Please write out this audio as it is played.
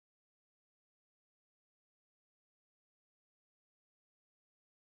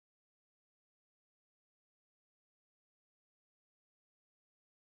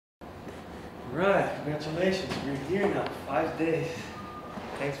Right, congratulations, we're here now, 5 days.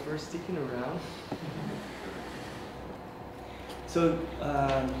 Thanks for sticking around. So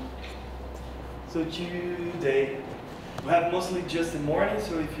today, we have mostly just the morning,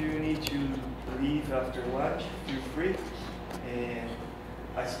 so if you need to leave after lunch, feel free. And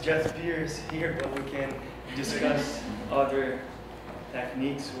I suggest beers here, but we can discuss other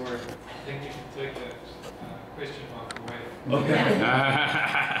techniques or... I think you can take that question mark away. Okay.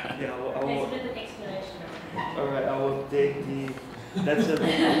 Yeah, I will, there's a bit of explanation. all right, I will update the... That's an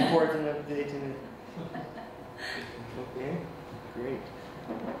important update in it. Okay, great.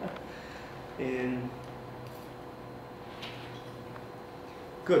 And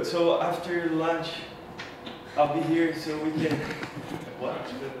good. So after lunch, I'll be here so we can. What?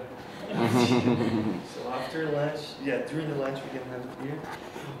 So after lunch, yeah, during the lunch we can have a beer.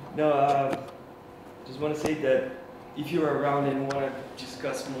 No, just want to say that if you're around and want to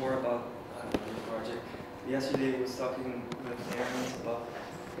discuss more about the project, yesterday I was talking with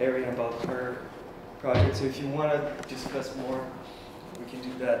Erin about her project. So if you want to discuss more, we can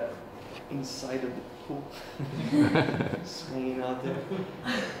do that inside of the pool, swinging out there.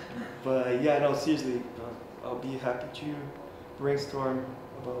 But yeah, no, seriously, I'll be happy to brainstorm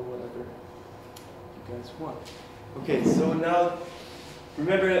about whatever you guys want. Okay, so now,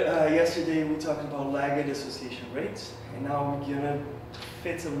 remember yesterday we talked about lagged association rates, and now we're gonna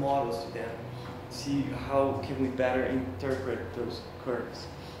fit some models to them, see how can we better interpret those curves.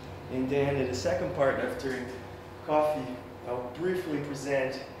 And then in the second part, after coffee, I'll briefly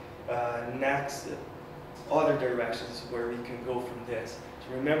present next other directions where we can go from this.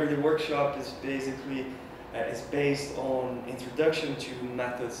 So remember, the workshop is basically is based on introduction to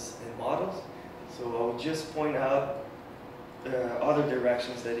methods and models. So I'll just point out other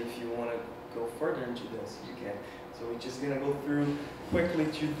directions that if you want to go further into this, you can. So we're just going to go through quickly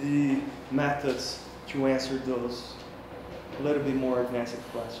to the methods to answer those a little bit more advanced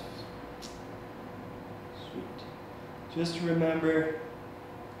questions. Sweet. Just to remember,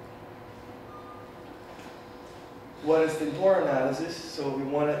 what is the Cantor analysis? So we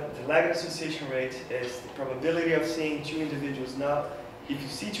wanted the lagged association rate is the probability of seeing two individuals now. If you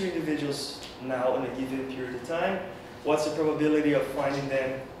see two individuals now in a given period of time, what's the probability of finding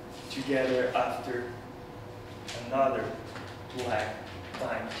them together after another lag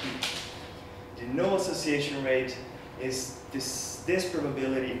time t? The no association rate is this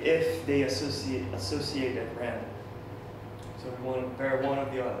probability if they associate at random. So we want to compare one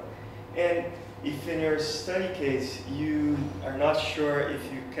of the other. And if in your study case you are not sure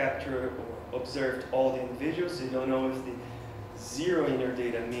if you captured or observed all the individuals, you don't know if the zero in your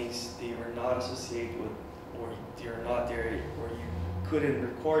data means they were not associated with, or they are not there, or you couldn't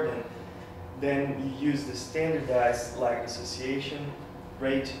record them, then you use the standardized lagged association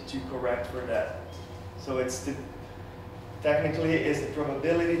rate to correct for that. So it's technically is the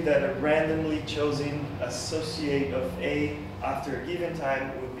probability that a randomly chosen associate of A after a given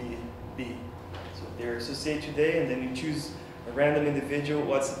time would be B. So if they're associated today and then you choose a random individual,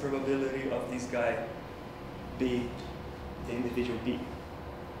 what's the probability of this guy B, the individual B?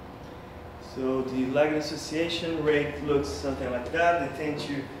 So the lagged association rate looks something like that. They tend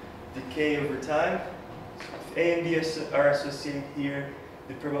to decay over time. So if A and B are associated here,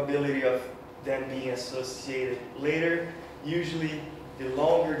 the probability of them being associated later, usually the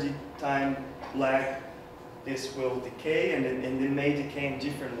longer the time lag, this will decay, and they may decay in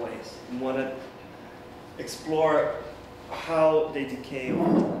different ways. You want to explore how they decay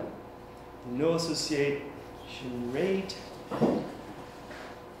over time. No association rate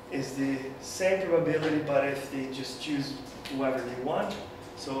is the same probability, but if they just choose whoever they want.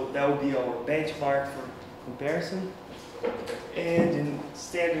 So that would be our benchmark for comparison. And in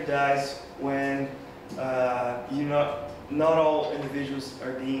standardized when not all individuals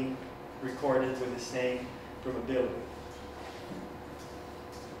are being recorded with the same probability.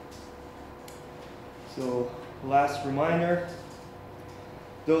 So last reminder,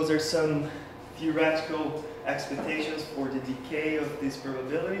 those are some theoretical expectations for the decay of this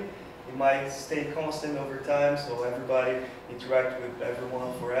probability. It might stay constant over time, so everybody interact with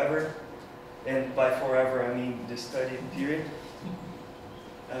everyone forever. And by forever, I mean the study period.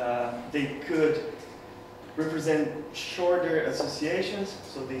 They could represent shorter associations,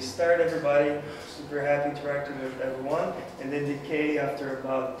 so they start everybody super happy interacting with everyone, and then decay after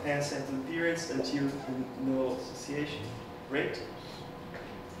about 10 sample periods until no association rate.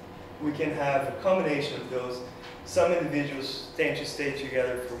 We can have a combination of those. Some individuals tend to stay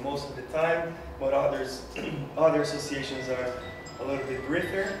together for most of the time, but other associations are a little bit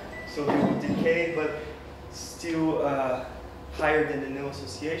briefer, so they will decay, but still higher than the no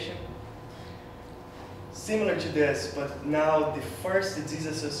association. similar to this, but now the first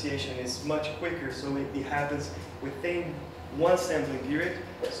disassociation is much quicker, so it happens within one sampling period,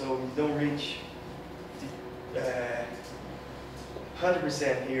 so you don't reach the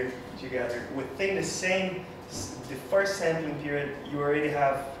 100% here together. Within the first sampling period, you already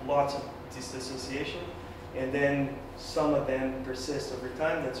have lots of disassociation, and then some of them persist over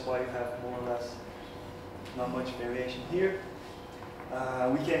time. That's why you have more or less not much variation here.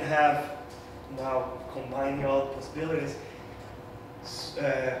 We can have, now combining all the possibilities,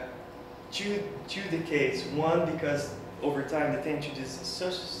 two decays. One because over time they tend to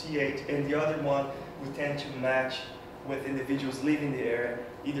disassociate, and the other one we tend to match with individuals leaving the area,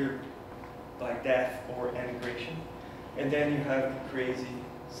 either by death or emigration. And then you have the crazy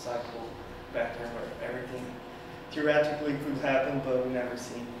cycle pattern where everything theoretically could happen, but we never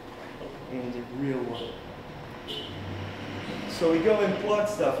seen in the real world. So we go and plot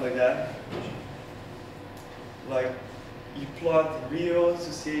stuff like that. Like you plot the real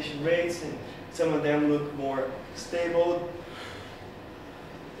association rates, and some of them look more stable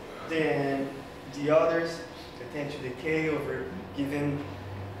than the others. They tend to decay over given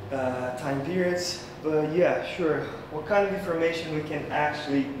time periods. But yeah, sure. What kind of information we can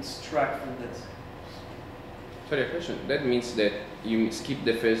actually extract from this? Sorry, a question. That means that you skip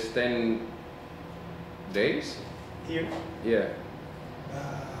the first 10 days? Here? Yeah.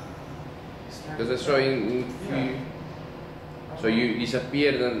 Because I saw so you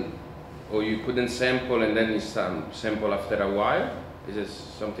disappeared or you couldn't sample and then you sample after a while? Is it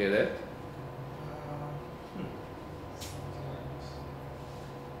something like that?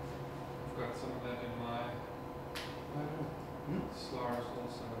 I've got some of that in my SLARs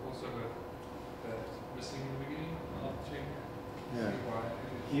also. I've also got that missing in the beginning. I'll check. Yeah. See why it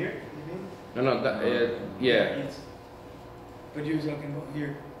is. Here, you mean? No, that, yeah. But you're talking about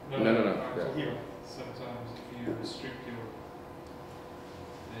here. No. I'm Yeah. talking about sometimes if you restrict your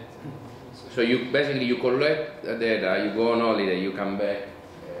data. So you basically you collect the data, you go on holiday, you come back,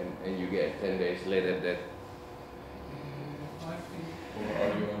 and you get 10 days later that. Might be. Or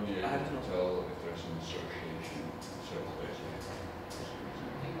are you only I able don't to tell if there's an association several days later?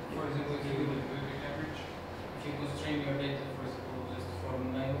 For example, if you The would, moving average. if you constrain your data, for example, just for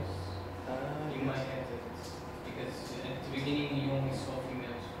males, you might have it. Because at the beginning you only saw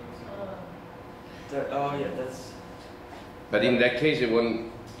females, for example. Oh yeah, that's But in that case,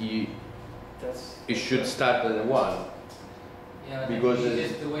 that's. it should start at 1. Yeah, Because it's it's-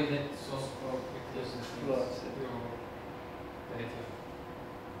 just the way that source code does the Well, things. Your data.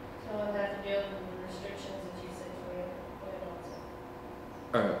 So I'll have to deal with the restrictions that you said for it also.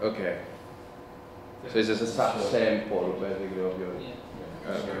 Okay. So it's just a subsample basically of your. Yeah.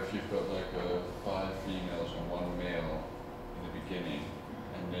 So if you've got like 5 females and 1 male in the beginning,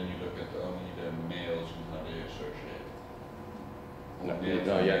 and then you look at only the males and how they associate. No, Or male to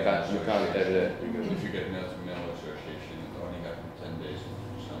no, you male can't have association. that because If you get male to male association, it only happens 10 days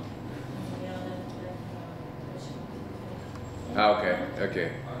into something. Yeah, that should. okay.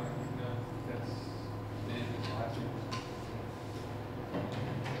 No, that's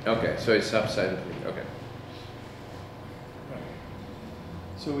the Okay, so it's subsampling. Okay.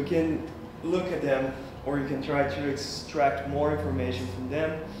 So we can look at them, or you can try to extract more information from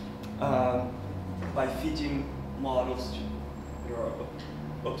them by feeding models to your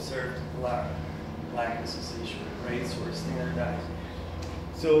observed lag association rates or standardized.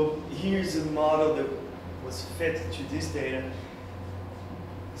 So here's a model that was fit to this data.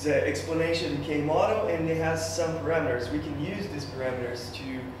 It's an explanation decay model, and it has some parameters. We can use these parameters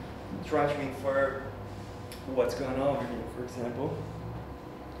to try to infer what's going on over here, for example.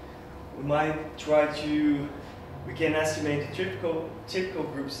 We might try to, we can estimate the typical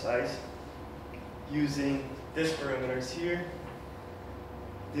group size using these parameters here.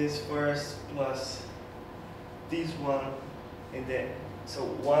 This first plus this one, and then, so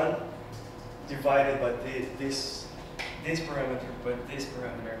 1 divided by this parameter, but this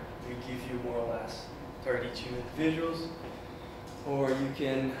parameter will give you more or less 32 individuals. Or you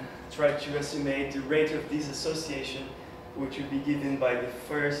can try to estimate the rate of disassociation, which would be given by the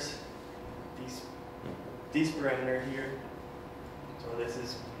first, this parameter here. So this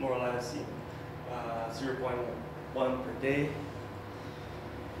is more or less 0.1 per day.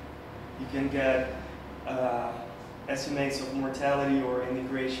 You can get estimates of mortality or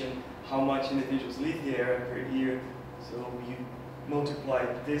immigration, how much individuals leave the area per year. So you multiply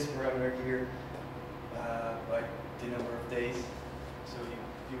this parameter here by the number of days. So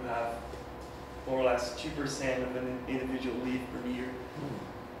you have more or less 2% of an individual leave per year.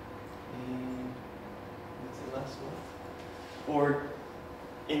 And what's the last one? Or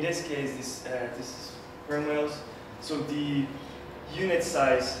in this case, this is sperm whales. So the unit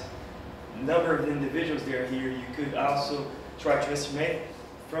size, number of individuals there here, you could also try to estimate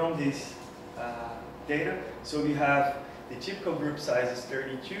from this data. So we have the typical group size is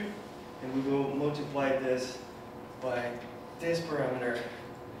 32, and we will multiply this by this parameter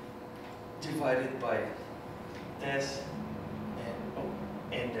divided by this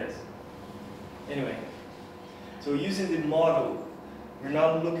and this. Anyway, so using the model, we're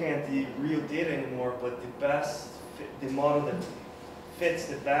not looking at the real data anymore, but the model that fits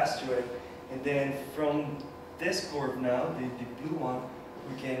the best to it. And then from this curve now, the blue one,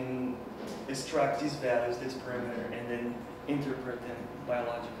 we can extract these values, this parameter, and then interpret them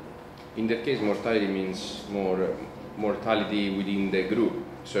biologically. In that case, mortality means more mortality within the group.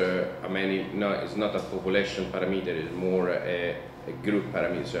 So how many? No, it's not a population parameter. It's more a group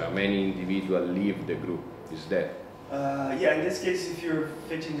parameter. So how many individuals leave the group? Is that? Yeah. In this case, if you're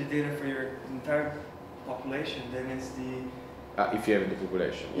fetching the data for your entire population, then it's the If you have the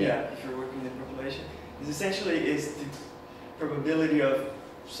population. yeah. If you're working in the population, it's essentially is the probability of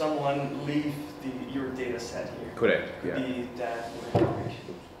someone leave your data set here. Correct. Could Yeah. be that or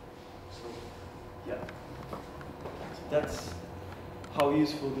information. So yeah. So that's how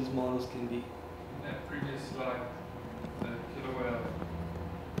useful these models can be. In that previous slide, the killer whale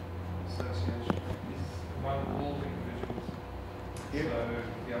association is among all individuals. Here? So,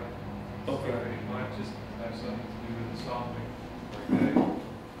 yeah. Okay. So it might just have something to do with the sampling. Like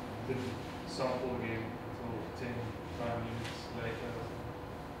they didn't sample again until 10 time units later.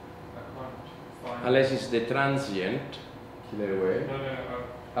 I can't find. Unless it's the transient killer whale. No,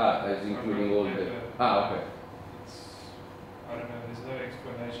 That's including all the. Okay. it's, I don't know, there's no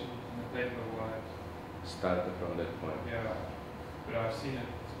explanation in the paper why. Started from that point. Yeah, but I've seen it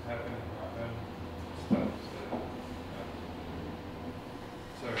happen in my own stuff.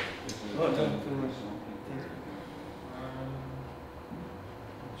 So, Is it Oh, no, 10 pretty much.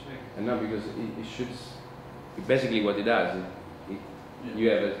 check. And now because it should, basically what it does, you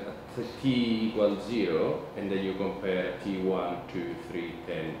have a t equals 0, and then you compare t1, 2, 3,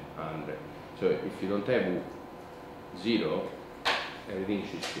 10, 100. So if you don't have 0, everything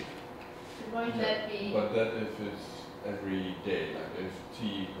should shift. Won't that be? But that if it's every day, like if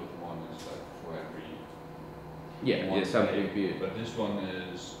t equals 1 is like for every Yeah, one yeah, something day. period. But this one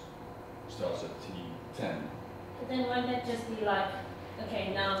starts at t10. But then won't that just be like,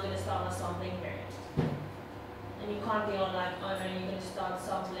 okay, now I'm going to start a sampling period? And you can't be on like, oh no, you're going to start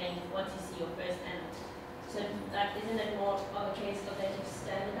sampling once you see your first animal. So that isn't it more of a case of that you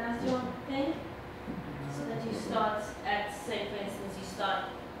standardize your thing? So that you start at, say for instance, you start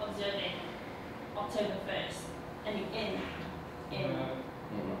observing October 1st and you end in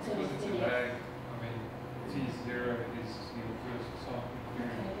October Because it's a 30th. bag, I mean, T0 is your first sampling Okay,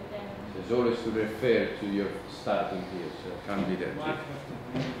 period. but then There's always to refer to your starting period, so it can't be It that. might have to do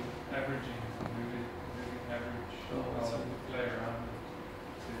with averaging, moving average, Oh, I'll so- have to play around with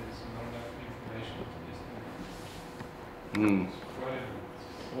it. There's not enough information to estimate. Mm. Whatever.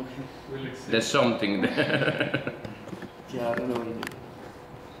 Okay. We'll accept. There's something there. Yeah, I don't know either.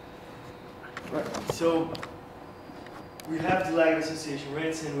 Right, so we have the lag association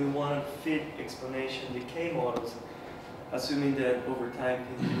rates and we want to fit explanation decay models, assuming that over time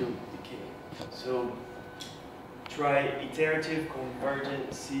continual decay. So try iterative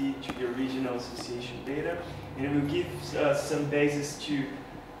convergency to the original association data, and it will give us some basis to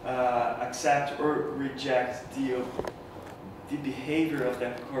accept or reject the behavior of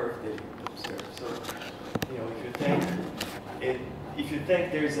that curve that you observe. So, you know, if you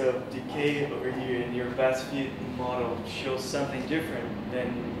think there's a decay over here and your best fit model shows something different, then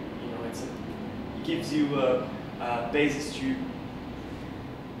you know it gives you a basis to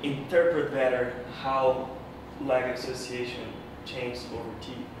interpret better how lag association changes over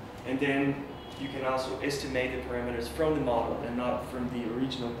t. And then you can also estimate the parameters from the model and not from the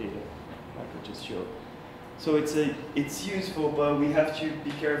original data, like I just showed. So it's useful, but we have to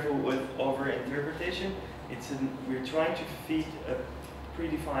be careful with over-interpretation. We're trying to fit a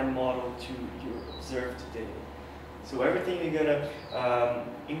predefined model to your observed data. So everything you're gonna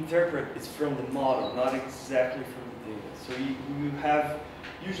interpret is from the model, not exactly from the data. So you have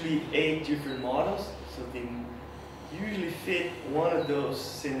usually 8 different models, so they usually fit one of those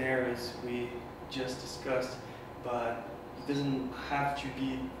scenarios we just discussed, but it doesn't have to be,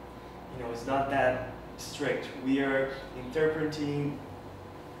 you know, it's not that strict. We are interpreting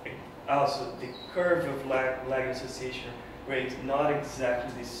also the curve of lag association rate, not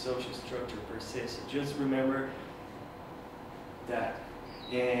exactly the social structure per se. So just remember that.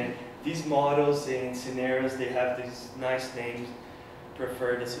 And these models and scenarios, they have these nice names.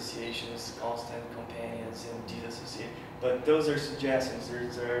 preferred associations, constant companions, and disassociate. But those are suggestions.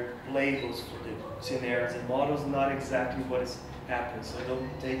 Those are labels for the scenarios and models, not exactly what is happening. So don't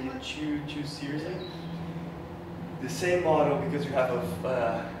take it too seriously. The same model, because you have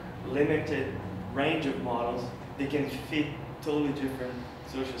a limited range of models, they can fit totally different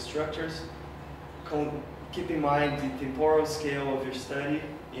social structures. Keep in mind the temporal scale of your study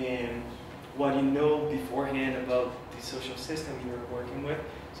and what you know beforehand about the social system you're working with.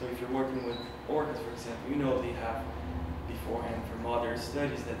 So if you're working with orchids, for example, you know they have beforehand from other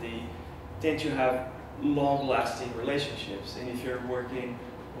studies that they tend to have long-lasting relationships. And if you're working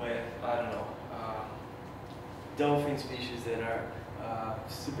with, I don't know, dolphin species that are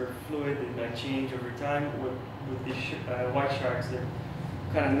super fluid, they might change over time. With the white sharks, they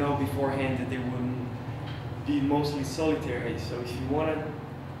kind of know beforehand that they wouldn't be mostly solitary. So if you want to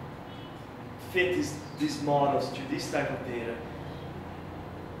fit these models to this type of data,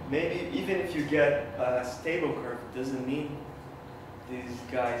 maybe even if you get a stable curve, doesn't mean these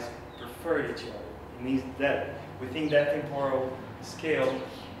guys prefer each other. It means that within that temporal scale,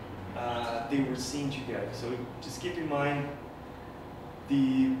 they were seen together. So just keep in mind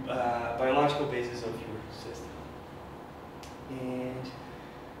the biological basis of your system. And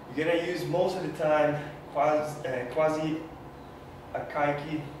you're gonna use most of the time quasi-archaic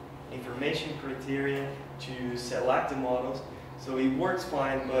information criterion to select the models. So it works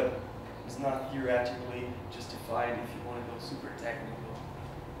fine, but it's not theoretically justified if you want to go super technical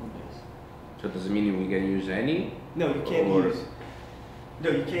on this. So does it mean we can use any? No, you can't Or- use. No,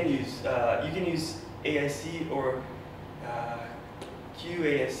 you can use. You can use AIC or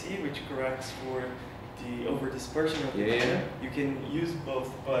QAIC, which corrects for the over-dispersion of the Yeah. data. You can use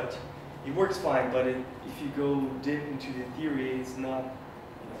both, but it works fine. But if you go deep into the theory, it's not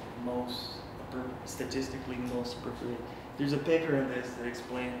statistically most appropriate. There's a paper on this that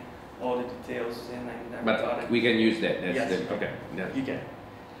explains all the details, and I never thought But it. we can use that. That's Yes. okay. Yeah. You can.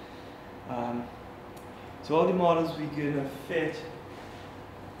 So all the models we're gonna fit.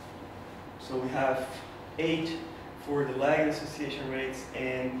 So we have 8 for the lag association rates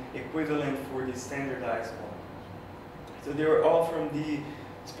and equivalent for the standardized one. So they were all from the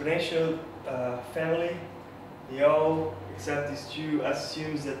exponential family. They all, except these two,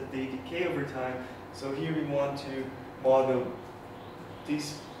 assumes that they decay over time. So here we want to model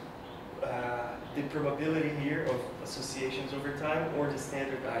this, the probability here of associations over time, or the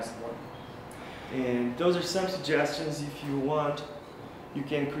standardized one. And those are some suggestions. If you want, you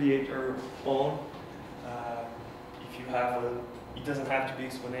can create your own. If you have it doesn't have to be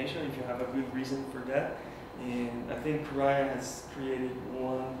exponential if you have a good reason for that. And I think Ryan has created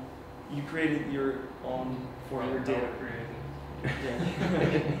one. You created your own for your data.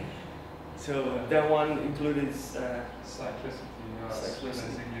 Yeah. So that one included Cyclicity, Cyclicity.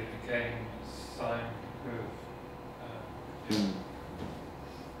 basically decaying sine curve.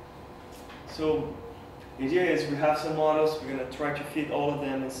 So the idea is we have some models, we're going to try to fit all of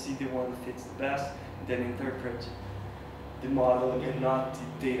them and see the one that fits the best, and then interpret the model and not the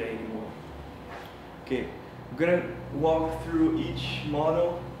data anymore. Okay, I'm going to walk through each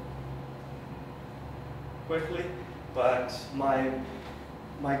model quickly, but my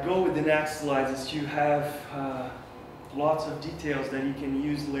goal with the next slides is to have lots of details that you can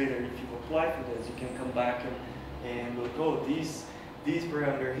use later. If you apply for this, you can come back and look, oh, these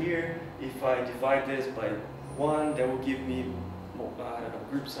parameter here, if I divide this by 1, that will give me, I don't know,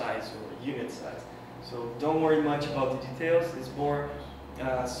 group size or unit size. So don't worry much about the details. It's more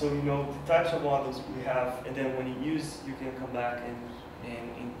so you know the types of models we have, and then when you use, you can come back and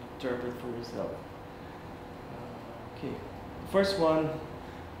interpret for yourself. Okay, first one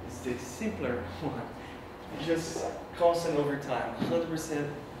is the simpler one. It's just constant over time, 100%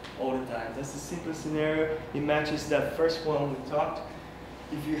 all the time. That's the simplest scenario. It matches that first one we talked.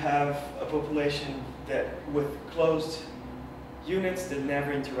 If you have a population that with closed units that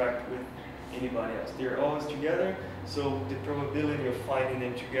never interact with anybody else, they're always together, so the probability of finding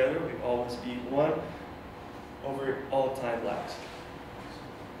them together will always be 1 over all time lapse.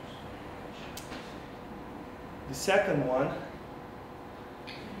 The second one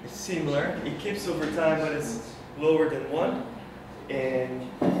is similar. It keeps over time, but it's lower than 1. And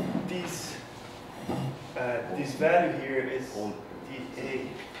this value here is the A.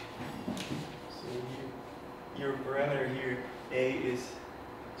 So your parameter here, A, is,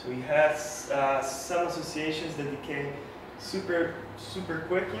 so it has some associations that decay super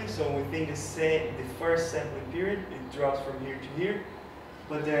quickly. So within the first sampling period, it drops from here to here,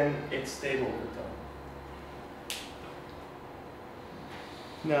 but then it's stable over time.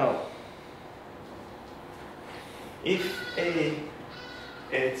 Now, if A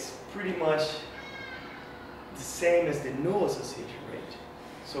it's pretty much the same as the null association rate.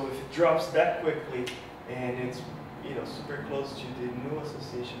 So if it drops that quickly and it's super close to the null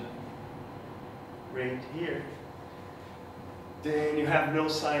association rate here, then you have no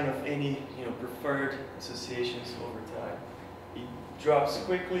sign of any preferred associations over time. It drops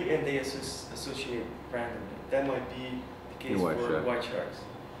quickly and they associate randomly. That might be the case for white sharks.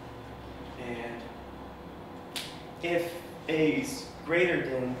 And if A is greater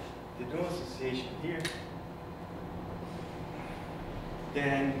than the null association here,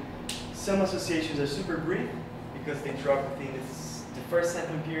 then some associations are super brief because they drop within the first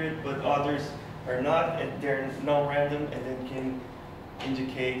sampling period, but others are not, and they're non-random, and then can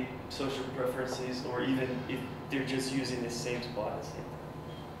indicate social preferences, or even if they're just using the same spot at the same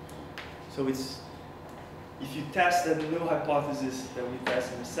time. So if you test the null hypothesis that we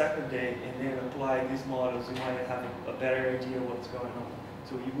test in the second day, and then apply these models, you might have a better idea of what's going on.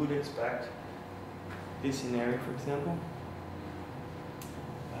 So you would expect this scenario, for example.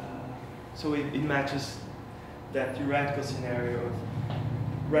 So it matches that theoretical scenario of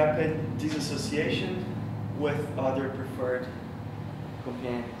rapid disassociation with other preferred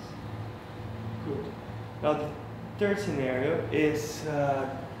companions. Good. Now the third scenario is the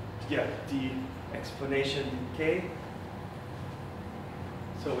explanation decay.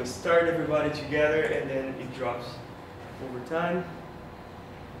 So we start everybody together and then it drops over time.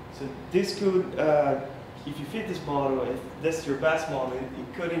 So this could, if you fit this model, if this is your best model,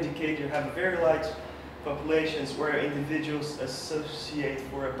 it could indicate you have very large populations where individuals associate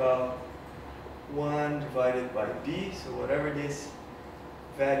for about 1 divided by b, so whatever this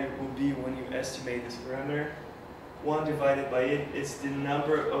value will be when you estimate this parameter. 1 divided by it is the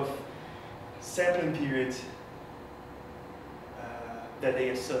number of sampling periods that they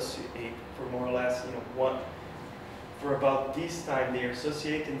associate for more or less, one. For about this time they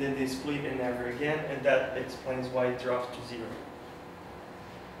associate and then they split and never again, and that explains why it drops to 0.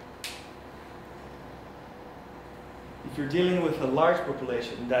 If you're dealing with a large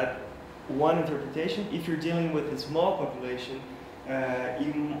population, that one interpretation. If you're dealing with a small population,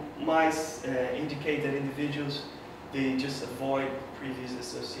 you might indicate that individuals, they just avoid previous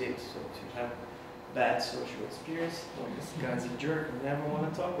associates, so to have bad social experience. Oh, this guy's a jerk, I never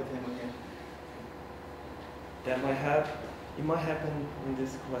want to talk with him again. That might happen. It might happen in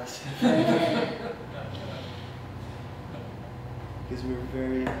this class. Because we're a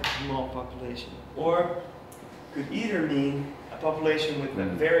very small population. Or could either mean a population with a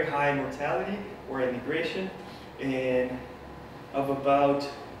very high mortality or immigration, and of about,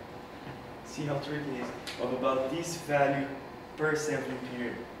 see how tricky it is, of about this value per sampling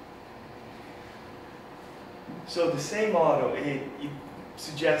period. So the same model, it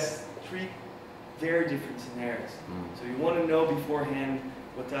suggests 3 very different scenarios. So you want to know beforehand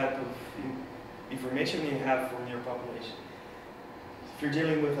what type of information you have from your population. If you're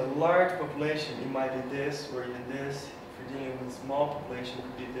dealing with a large population, it might be this or even this. If you're dealing with a small population, it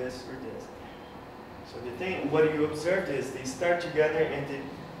could be this or this. So the thing, what you observed is they start together and they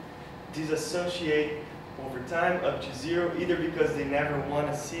disassociate over time up to 0, either because they never want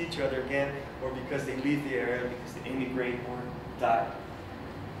to see each other again or because they leave the area because they immigrate or die.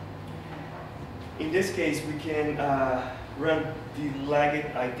 In this case, we can run the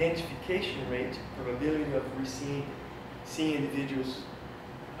lagged identification rate, probability of seeing individuals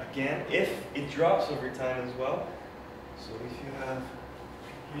again, if it drops over time as well. So if you have,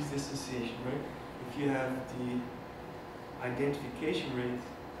 here's the association, right? If you have the identification rate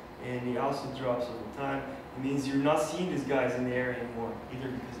and it also drops over time, it means you're not seeing these guys in the area anymore, either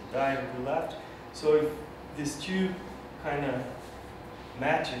because they died or they left. So if these two kind of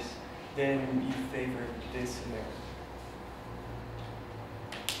matches, then you favor this scenario.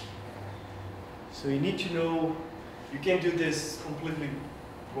 So you need to know, you can't do this completely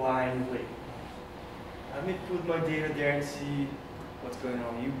blindly. Let me put my data there and see what's going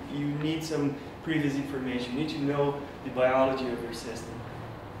on. You need some previous information. You need to know the biology of your system.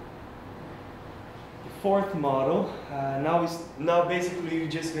 The fourth model, now basically you're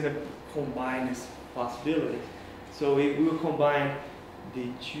just going to combine this possibility. So we will combine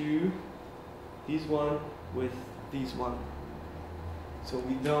this one with this one. So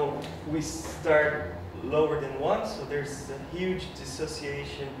we start lower than 1, so there's a huge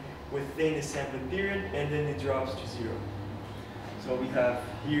dissociation within the sampling period, and then it drops to 0. So we have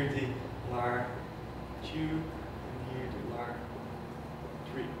here the LAR 2 and here the LAR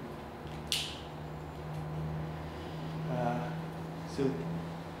 3. So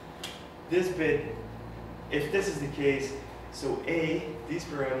this bit, if this is the case, so A, this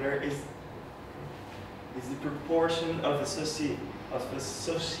parameter is the proportion of of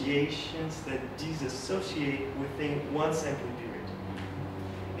associations that disassociate within one sampling period.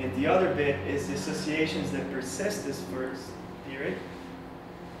 And the other bit is the associations that persist this first period,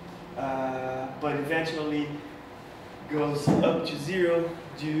 but eventually goes up to 0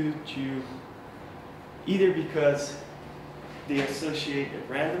 due to either because they associate it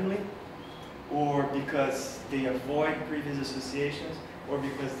randomly, or because they avoid previous associations, or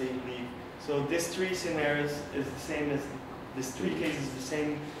because they leave. So these three scenarios is the same as, these three cases is the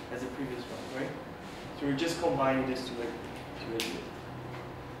same as the previous one, right? So we're just combining this to regulate.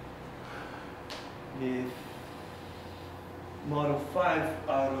 If model 5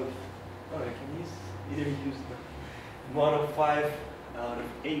 out of, oh, I can either use the model 5 out of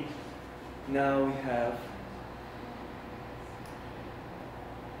 8. Now we have,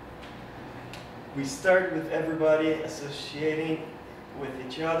 we start with everybody associating with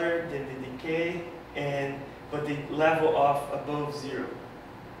each other, then they decay, but they level off above 0.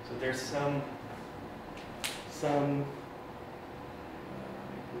 So there's some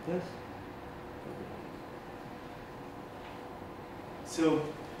this. So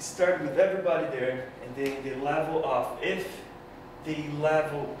start with everybody there, and then they level off. If they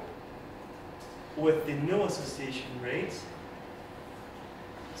level with the new association rates,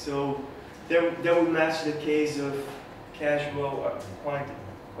 so that will match the case of casual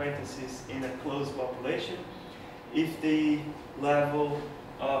acquaintances in a closed population. If they level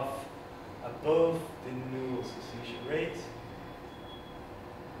off above the new association rate,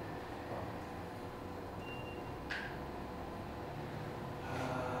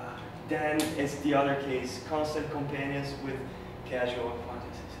 then it's the other case, constant companions with casual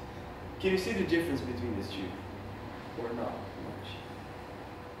acquaintances. Can you see the difference between these two? Or not much?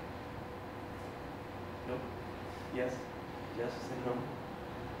 No? Yes? Yes and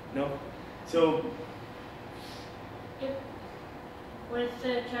no? No? So, with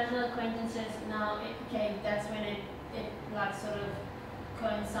the casual acquaintances now, okay, that's when it like sort of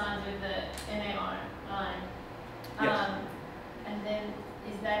coincides with the NAR line. Yes. And then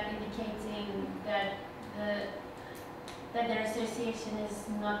is that indicating that their association is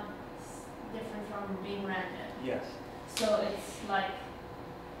not different from being random? yes. So it's like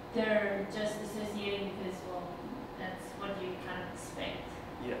they're just associating because, well, that's what you kind of expect.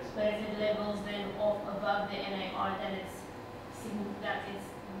 Yes. But if it levels then off above the NAR, then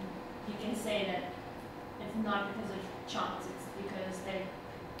you can say that it's not because of chance, it's because they're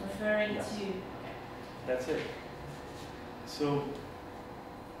referring Yes. to. That's it. So,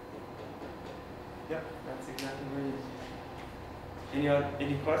 yeah, that's exactly what it is.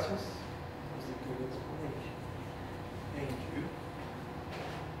 Any questions? That was a good explanation. Thank you.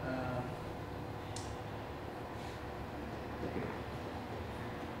 Okay.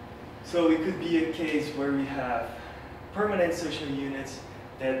 So it could be a case where we have permanent social units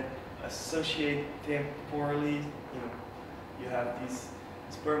that associate temporally. You have these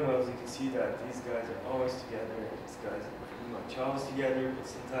sperm whales. You can see that these guys are always together. These guys are pretty much always together, but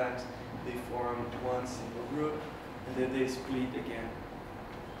sometimes they form one single group and then they split again.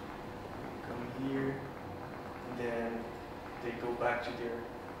 Come here, and then they go back to their.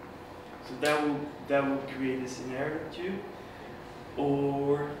 So that will create a scenario too,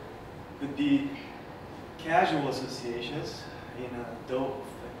 or could be casual associations in a adult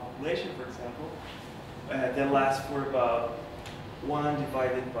population, for example, that last for about 1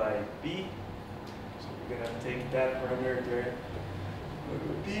 divided by b. So we're gonna take that parameter there,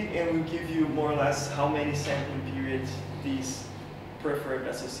 b, and we'll give you more or less how many sampling periods these preferred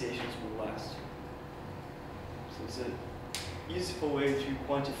associations will last. So it's a useful way to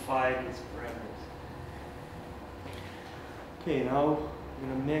quantify these parameters. Okay, now we're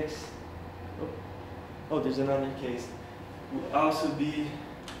gonna mix. Oh, there's another case. Will also be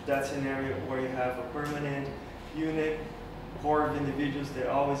that scenario where you have a permanent unit, core of individuals that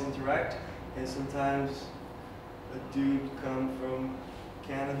always interact, and sometimes a dude come from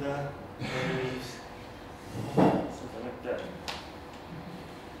Canada and leaves, something like that.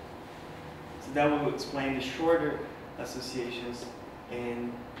 So that will explain the shorter associations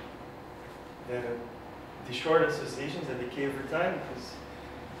and the short associations that decay over time because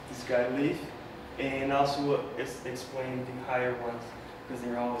this guy leaves, and also explain the higher ones because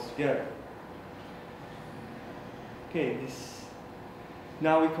they're always together. Okay,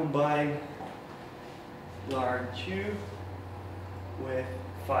 now we combine large 2 with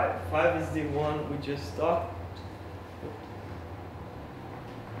 5. 5 is the one we just talked.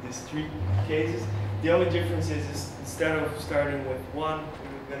 These 3 cases. The only difference is instead of starting with 1,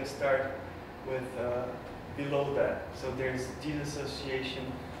 we're going to start with below that. So there's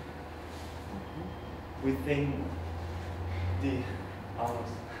disassociation within the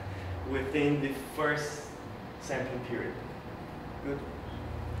almost within the first sampling period. Good.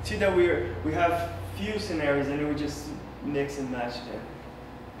 See that we have few scenarios and we just mix and match them.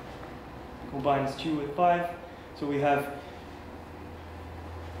 Combines 2 with 5, so we have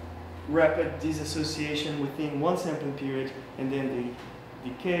rapid disassociation within one sampling period, and then the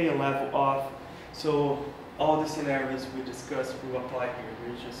decay and level off. So all the scenarios we discussed will apply here.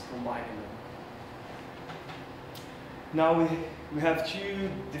 We're just combining them. Now we have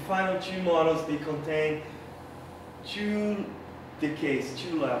the final two models. They contain 2 decays,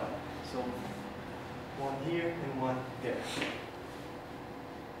 2 levels. So one here and one there.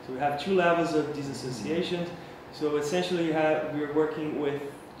 So we have 2 levels of disassociation. So essentially we're working with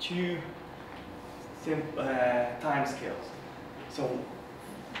 2 time scales. So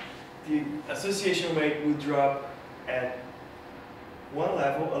the association rate would drop at one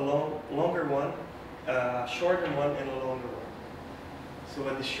level, a longer one, a shorter one, and a longer one. So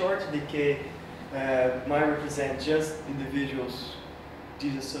at the short decay might represent just individuals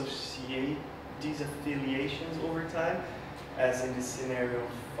disaffiliations over time, as in the scenario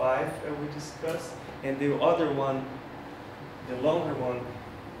 5 that we discussed, and the other one, the longer one,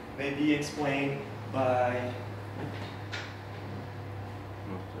 may be explained by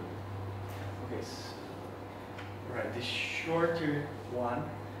okay, so, right, the shorter one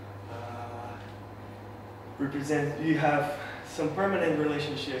represents you have some permanent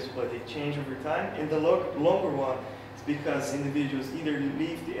relationships, but they change over time, and the longer one is because individuals either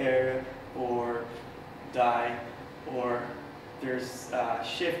leave the area or die, or there's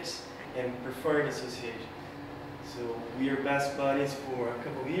shifts in preferred association. So we are best buddies for a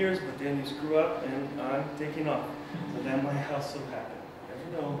couple of years, but then you screw up and I'm taking off. So that might also happen. You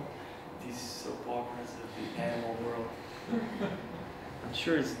never know these soap operas of the animal world. I'm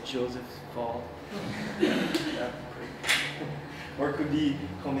sure it's Joseph's fault. Or it could be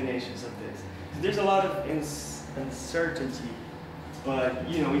combinations of this. So there's a lot of uncertainty, but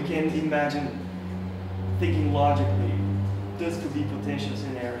you know, we can imagine thinking logically, this could be potential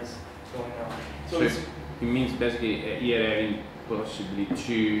scenarios going on. So it means basically here having possibly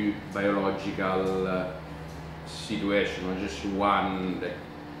 2 biological situations, not just one that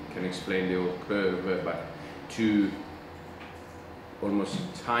can explain the whole curve, but 2 almost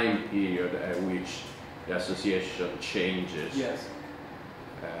time period at which the association changes. Yes.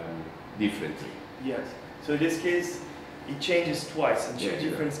 Differently. Yes. So in this case, it changes twice in 2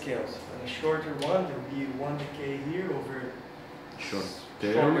 different scales. On a shorter one, there will be 1 decay here over short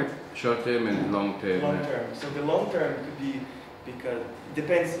term and long term. Long term. So the long term could be because it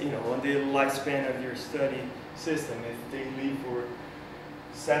depends, you know, on the lifespan of your study system. If they live for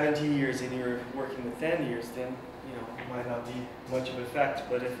 70 years and you're working with 10 years, then you know it might not be much of an effect.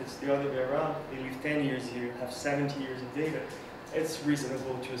 But if it's the other way around, they live 10 years here, you have 70 years of data. It's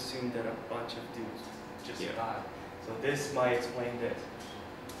reasonable to assume that a bunch of dudes just die. So this might explain this.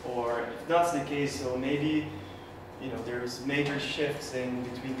 Or if that's the case, so maybe you know there's major shifts in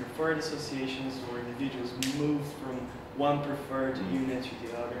between preferred associations, or individuals move from one preferred unit to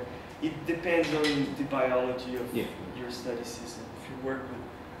the other. It depends on the biology of your study system. If you work with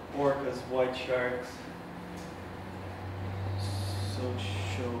orcas, white sharks,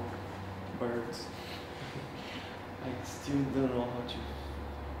 social birds. I still don't know how to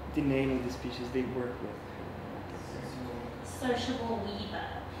the name of the species they work with. Sociable weaver.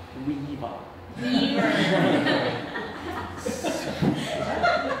 Weaver. Weaver. It's a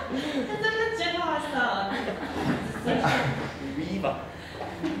legit hot song. Weaver.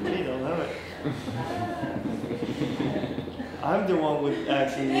 You don't know it. I'm the one with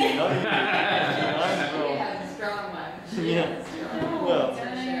accent. I'm You have a strong one. Yeah. Well.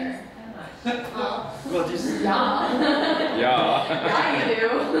 Well, just Yeah. Yeah, you do.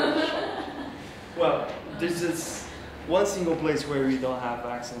 well, there's this one single place where we don't have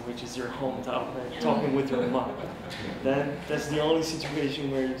accent, which is your hometown, and talking with your mom. That's the only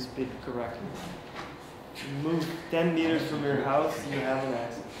situation where you speak correctly. You move 10 meters from your house, you have an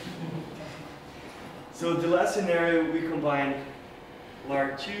accent. So the last scenario, we combine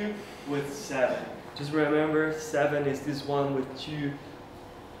LAR 2 with 7. Just remember, 7 is this one with two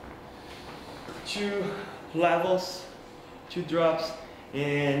levels, 2 drops,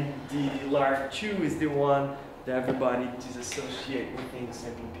 and the LAR 2 is the one that everybody disassociate within the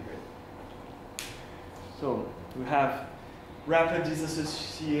sampling period. So we have rapid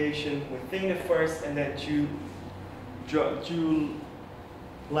disassociation within the first, and then two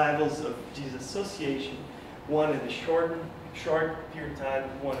levels of disassociation. One at the short period of time,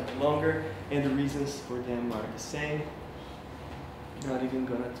 one at the longer, and the reasons for them are the same. Not even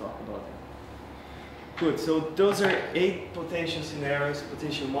gonna talk about that. Good, so those are 8 potential scenarios,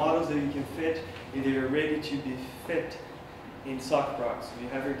 potential models that you can fit, and they are ready to be fit in SockProc. So you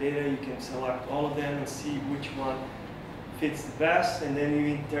have your data, you can select all of them and see which one fits the best, and then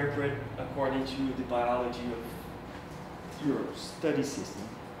you interpret according to the biology of your study system.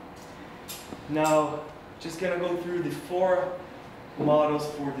 Now, just gonna go through the 4 models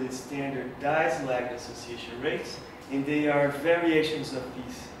for the standard dice-lagged association rates, and they are variations of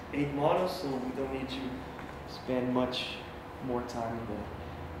these 8 models, so we don't need to spend much more time on that.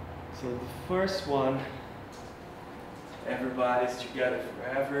 So the first one, everybody's together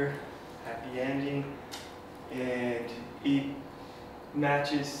forever, happy ending, and it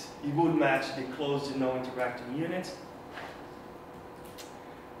would match the closed and no-interacting units.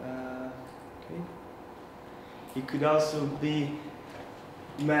 Okay. It could also be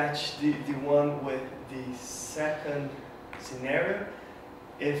match the one with the second scenario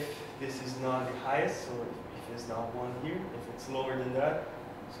if this is not the highest, so if there's not one here, if it's lower than that,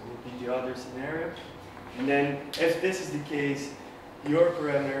 so it would be the other scenario. And then if this is the case, your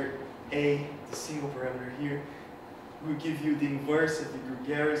parameter A, the single parameter here, will give you the inverse of the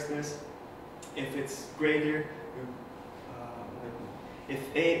gregariousness. If it's greater, if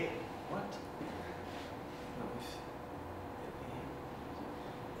A, what? No, if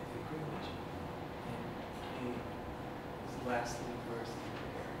the gregariousness and A is less than the inverse of the gregariousness.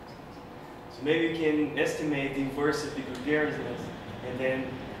 So maybe you can estimate the inverse of the gregariousness, and then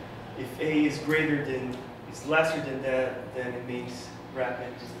if A is greater than, is lesser than that, then it means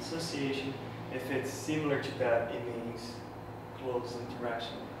rapid dissociation. If it's similar to that, it means close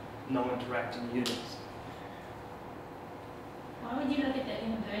interaction, no-interacting units. Why would you look at the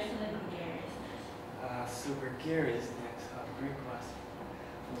inverse of the gregariousness? So gregariousness, great question.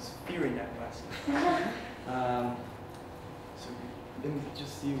 I was fearing that question. So let me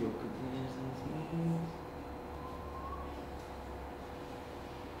just see what gregariousness means.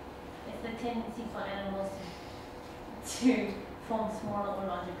 It's the tendency for animals to form smaller or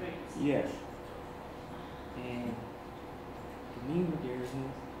larger groups. Yes. And the mean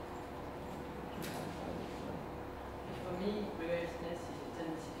gregariousness. For me, gregariousness is a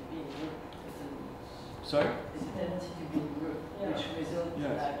tendency to be in a group. Sorry? It's a tendency to be in a group, which results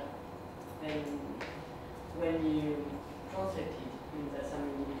Yes. that when you translate it, it means that some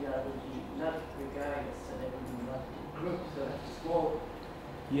individual will be not gregarious, so they will be not in a group. So small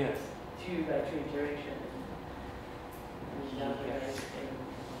Yes. 2 by 2 interaction and not gregarious in a group,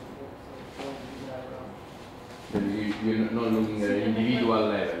 so it won't be that wrong. You're not looking at an individual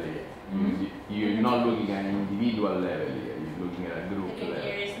level here. You're not looking at an individual level here. You're looking at a group The level.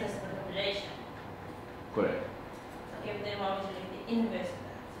 gregariousness of the population. Correct. Okay, but then why would you look at the inverse of that?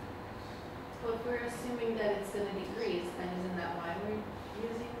 Well, if we're assuming that it's going to decrease, then isn't that why we're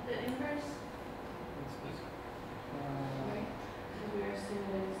using the inverse? Right? Because we're assuming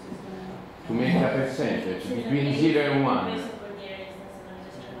that it's just going to... To make a percentage between 0 and 1. Inverse of gregariousness, and I'm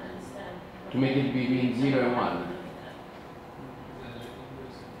just trying to understand. To make it between 0 and 1.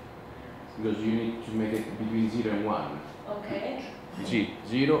 Because you need to make it between 0 and 1. Okay. See,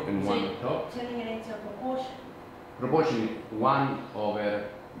 0 and 1 So on top. turning it into a proportion. Proportion 1 over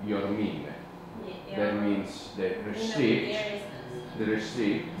your mean. Yeah. That means the Mean of receipt, gregariousness. the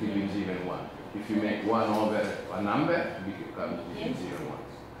receipt between 0 and 1. If you make 1 over a number, it becomes between Yes. 0 and 1.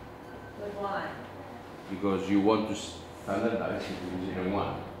 But why? Because you want to standardize between 0 and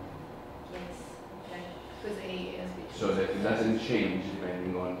 1. Yes. Okay. Because A is between... So that it doesn't change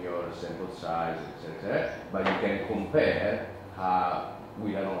depending on your sample size, etc. But you can compare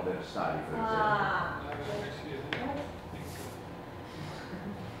with another study, for example. Ah. Actually, I think so.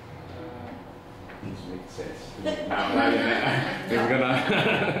 This makes sense. Now you're gonna.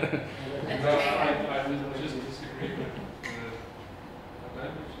 No, I would just disagree with the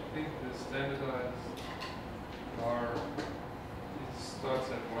language. I think the standardized R it starts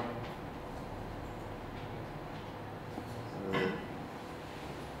at 1.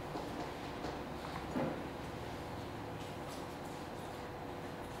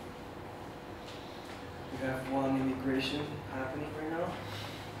 We have one immigration happening right now.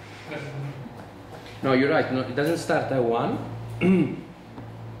 No, you're right. No, it doesn't start at 1.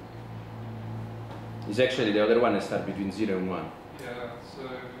 It's actually the other one that starts between 0 and 1. Yeah, so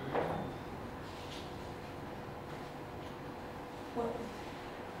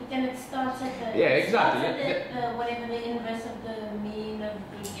But then it starts at the... Yeah, it starts exactly. at the whatever the inverse of the mean of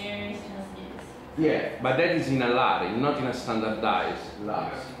gregariousness is. Yeah, but that is in a LAR, not in a standardized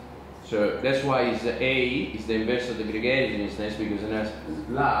LAR. So that's why is the A is the inverse of the gregariousness, because in a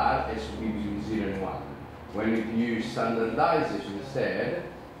LAR has to be between 0 and 1. When you standardize it instead,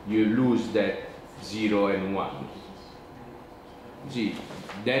 you lose that 0 and 1. See,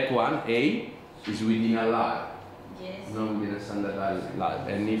 that one, A, is within a lar, Yes. not within a standardized lar.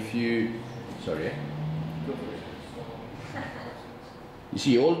 And if you, sorry, you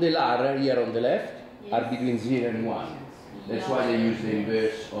see all the lar here on the left are between 0 and 1. That's why they use the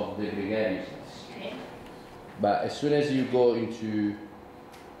inverse of the gregariousness. Okay. But as soon as you go into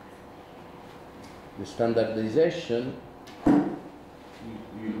the standardization, you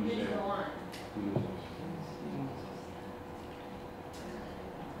lose This it. one. You lose it.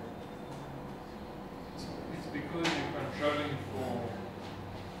 It's because you're controlling for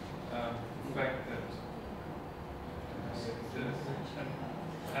the fact that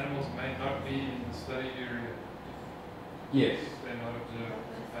animals may not be in the study area Yes. if they're not observed.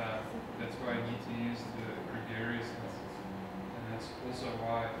 That's why you need to use the gregariousness. And that's also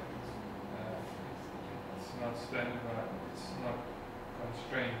why it's not standardized, it's not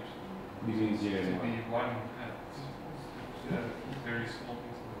constrained Between 0 to and 1. be one at very small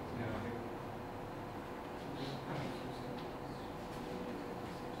intervals.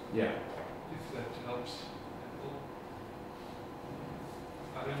 Yeah. If that helps at all.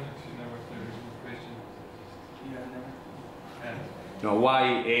 I don't actually know what the original question was. Yeah, never. And Now,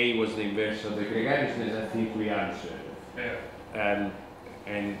 why A was the inverse of the gregariousness, I think we answered. yeah,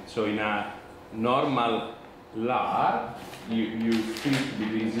 And so in a normal lar, you fit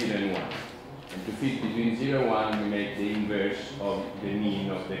between 0 and 1. And to fit between 0 and 1, we make the inverse of the mean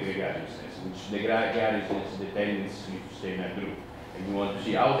of the gregariousness, which the gregariousness is the tendency to stay in a group. And we want to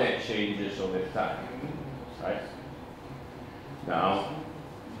see how that changes over time, right? Now,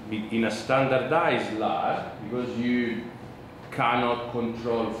 in a standardized lar, because you cannot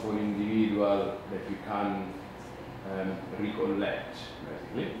control for individual that you can recollect,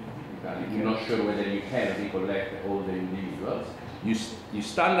 basically. You're not sure whether you can recollect all the individuals. You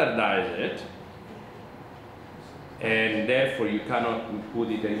standardize it, and therefore you cannot put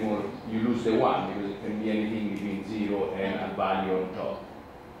it anymore. You lose the 1 because it can be anything between 0 and a value on top.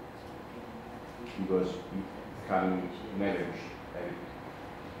 Because you can never have it.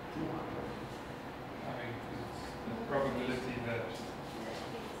 I mean, it's the probability that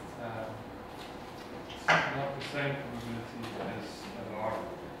it's not the same probability as a lar.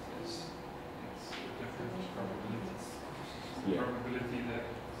 It's a different probability. It's the Yeah. probability that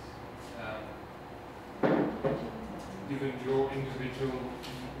given your individual,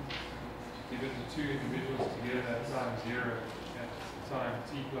 given the two individuals together at time 0 at time t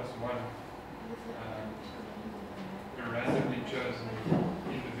plus 1, a randomly chosen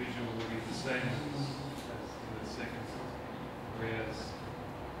individual will be the same as the second, whereas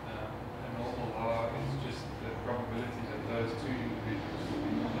a normal lar is just the probability that those two individuals will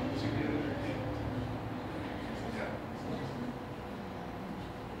be put together again.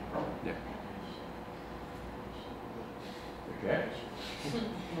 Yeah. Okay.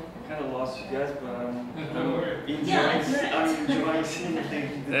 I kind of lost you guys, but I'm enjoying, Yeah, it's right. I'm enjoying seeing the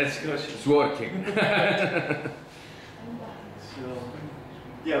discussion. It's working. So,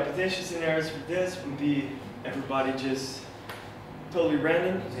 yeah, potential scenarios for this would be everybody just totally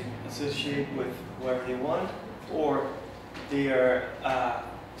random, they associate with whoever they want, or they are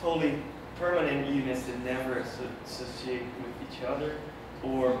totally permanent units that never associate with each other,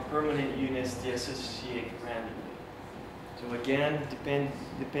 or permanent units they associate randomly. So again,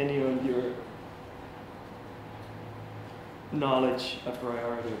 depending on your knowledge a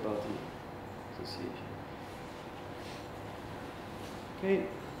priori about the association. Okay,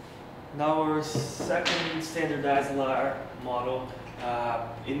 now our second standardized lar model,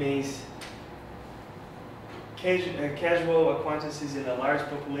 it means casual acquaintances in a large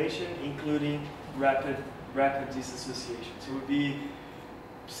population, including rapid disassociation. So it would be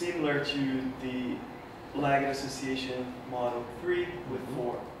similar to the lagged association model 3 with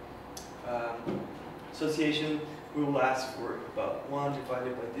 4. Association will last for about 1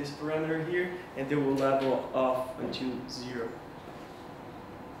 divided by this parameter here, and they will level off until 0.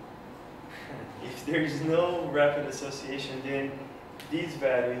 If there is no rapid association, then this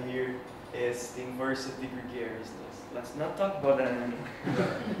value here is the inverse of the gregariousness. Let's not talk about that anymore.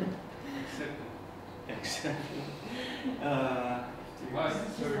 Except. My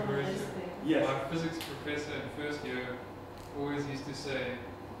physics professor in first year always used to say,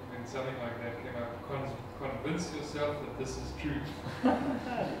 when something like that came up, convince yourself that this is true.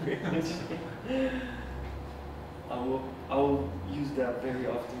 I will use that very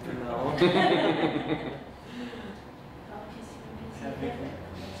often from now on.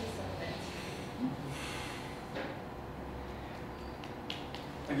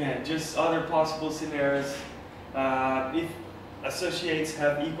 Again, just other possible scenarios. If associates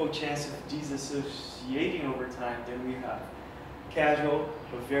have equal chance of disassociating over time, then we have casual,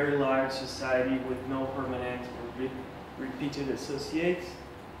 a very large society with no permanent or repeated associates.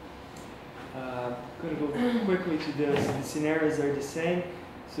 I'm going to go quickly to this. The scenarios are the same.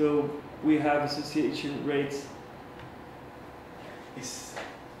 So we have association rates.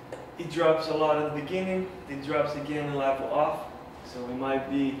 It drops a lot at the beginning, it drops again and level off. So it might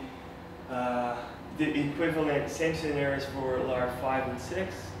be the equivalent same scenarios for LAR 5 and 6.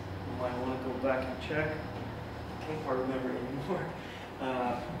 You might want to go back and check. I can't quite remember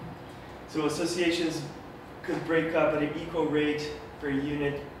anymore. So associations could break up at an equal rate per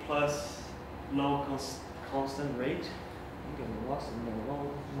unit plus low constant rate. I'm getting lost in my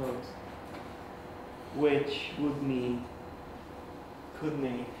own notes. Which would mean, could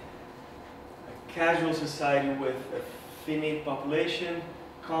mean a casual society with a finite population,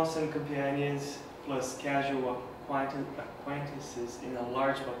 constant companions, plus casual acquaintances in a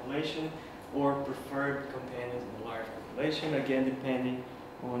large population, or preferred companions in a large population, again depending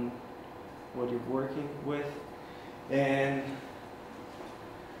on what you're working with. And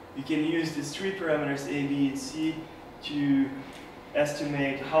you can use these three parameters A, B, and C to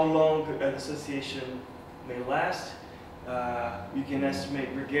estimate how long an association may last. You can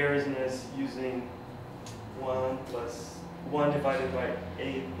estimate gregariousness using 1 divided by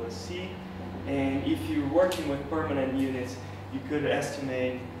A plus C. And if you're working with permanent units, you could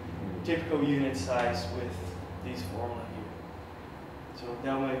estimate typical unit size with these formula here. So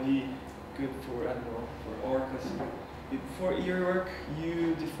that might be good for, I don't know, for orcas. For your work,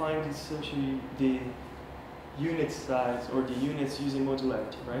 you define the unit size or the units using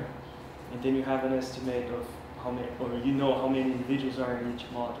modularity, right? And then you have an estimate of how many, or you know how many individuals are in each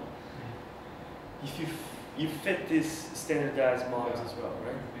model. If you fit these standardized models as well,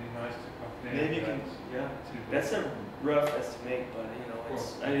 right? It would be nice to compare. Maybe you can, yeah. That's a rough estimate, but you know,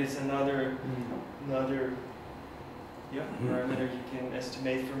 it's another parameter you can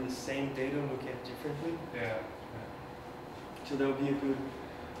estimate from the same data and look at differently. Yeah. So that would be a good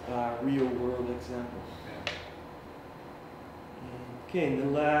real world example. Yeah. Okay, and the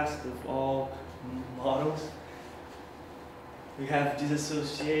last of all models, we have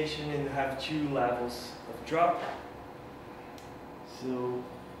disassociation and we have two levels of drop. So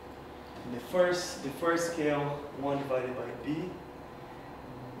the first scale, 1 divided by B,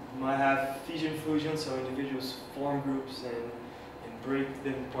 might have fission fusion, so individuals form groups and break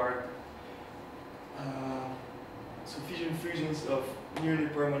them apart. So fission fusions of nearly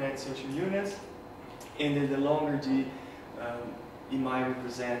permanent social units, and then the longer D, it might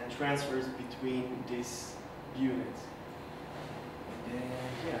represent transfers between these units. And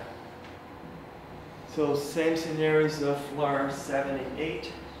yeah. So same scenarios of LAR 7 and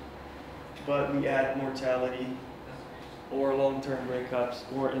 8, but we add mortality or long-term breakups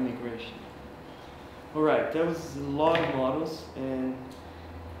or immigration. All right, that was a lot of models and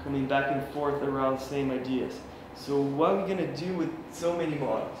coming back and forth around the same ideas. So what are we gonna do with so many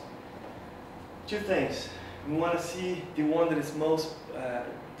models? Two things. We want to see the one that is most that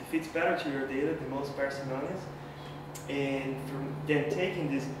fits better to your data, the most parsimonious, and from then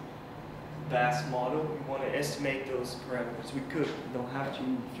taking this vast model, we want to estimate those parameters. We could, we don't have to.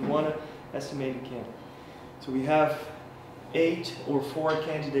 If you want to estimate, you can. So we have 8 or 4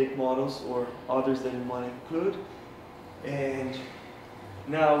 candidate models or others that you want to include, and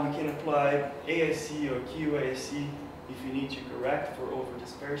now we can apply AIC or QAIC if you need to correct for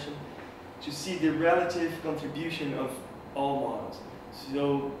over-dispersion to see the relative contribution of all models.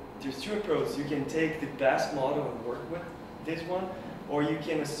 So there's two approaches. You can take the best model and work with this one, or you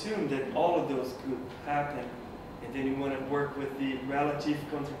can assume that all of those could happen, and then you want to work with the relative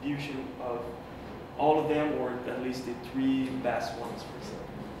contribution of all of them, or at least the 3 best ones, for example.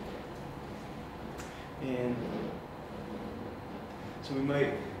 And so we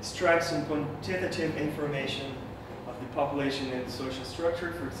might extract some quantitative information of the population and social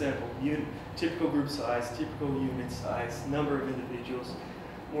structure, for example, typical group size, typical unit size, number of individuals,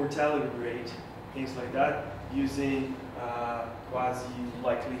 mortality rate, things like that, using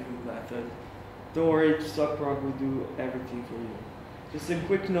quasi-likelihood method. Don't worry, StockProg will do everything for you. Just a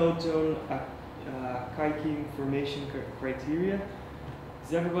quick note on Kaiki information criteria.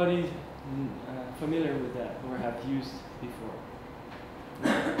 Is everybody familiar with that or have used before?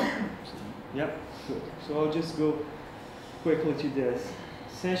 Yep, good. So I'll just go quickly to this.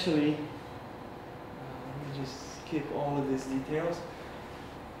 Essentially, let me just skip all of these details.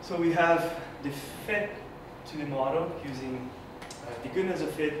 So we have the fit to the model using the goodness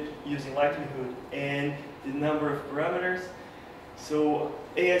of fit using likelihood and the number of parameters. So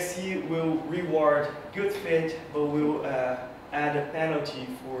ASC will reward good fit, but will add a penalty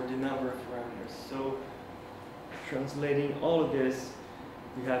for the number of parameters. So translating all of this,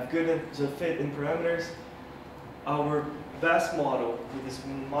 we have good as a fit in parameters. Our best model with the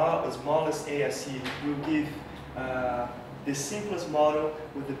smallest ASC will give the simplest model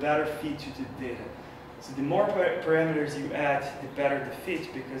with the better fit to the data. So the more parameters you add, the better the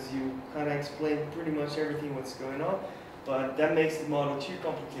fit, because you kind of explain pretty much everything what's going on, but that makes the model too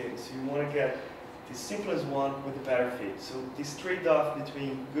complicated. So you want to get the simplest one with the better fit. So this trade-off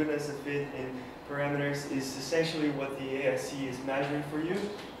between goodness of fit and parameters is essentially what the ASC is measuring for you.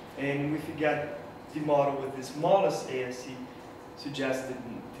 And if you get the model with the smallest ASC, suggests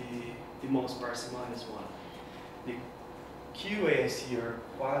the most parsimonious one. The QASC, or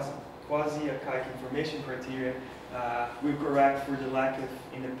quasi-archaic information criteria, will correct for the lack of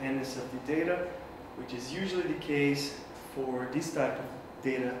independence of the data, which is usually the case for this type of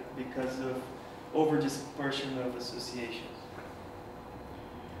data because of over-dispersion of associations.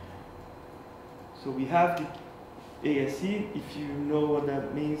 So we have the ASC. If you know what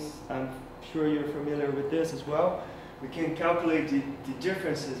that means, I'm sure you're familiar with this as well. We can calculate the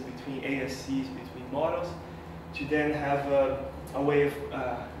differences between ASCs, between models, to then have a way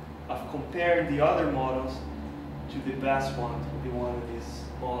of comparing the other models to the best one, to the one that is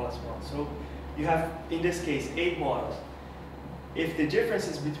smallest one. So you have, in this case, 8 models. If the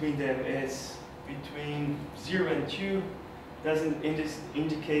differences between them is between 0 and 2, doesn't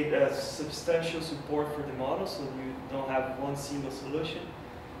indicate a substantial support for the model, so you don't have one single solution.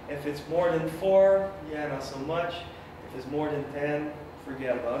 If it's more than 4, yeah, not so much. If it's more than 10,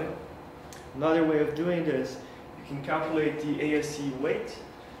 forget about it. Another way of doing this, you can calculate the ASC weight,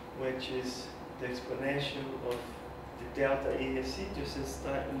 which is the exponential of the delta ASC, just as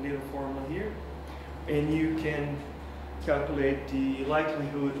a little formula here. And you can calculate the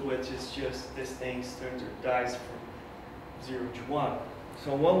likelihood, which is just this thing standardized from 0 to 1.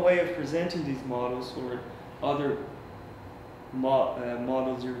 So one way of presenting these models, or other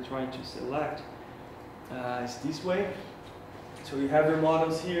models you're trying to select, is this way. So you have your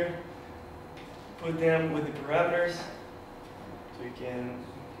models here, put them with the parameters, so you can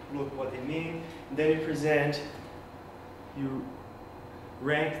look what they mean. And then you present, you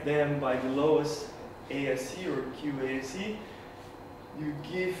rank them by the lowest ASC or QASC. You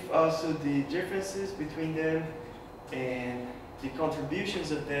give also the differences between them and the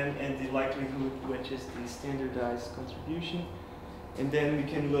contributions of them and the likelihood, which is the standardized contribution. And then we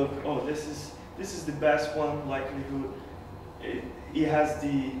can look, oh, this is the best one, likelihood. It has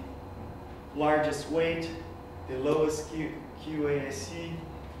the largest weight, the lowest QASC,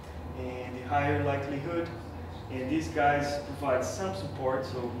 and the higher likelihood. And these guys provide some support,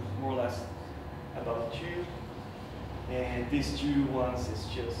 so more or less about 2. And these 2 ones is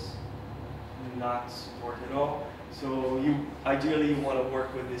just not support at all. So you ideally want to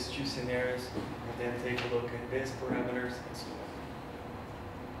work with these 2 scenarios and then take a look at these parameters and so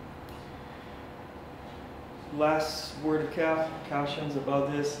on. Last word of cautions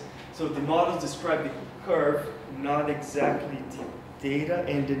about this. So the models describe the curve, not exactly the data,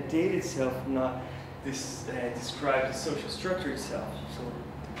 and the data itself not describe the social structure itself. So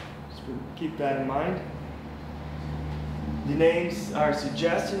just keep that in mind. The names are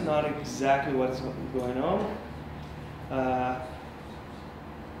suggestion, not exactly what's going on.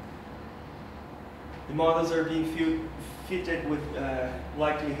 The models are being fitted with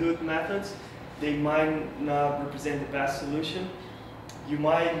likelihood methods. They might not represent the best solution. You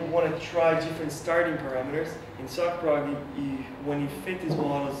might want to try different starting parameters. In SockProg, when you fit these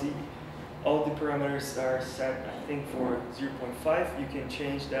models, all the parameters are set, I think, for 0.5. You can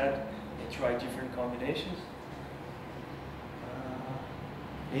change that and try different combinations.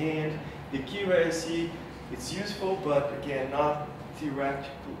 And the QASC, it's useful, but again, not theoretically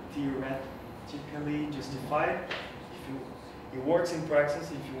justified. It works in practice.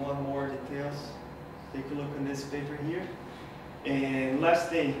 If you want more details, take a look on this paper here. And last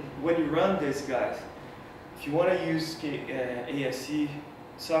thing, when you run this, guys, if you want to use ASC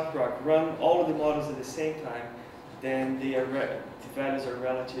SockProg, run all of the models at the same time, then the values are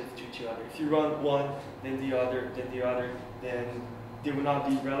relative to each other. If you run one, then the other, then they will not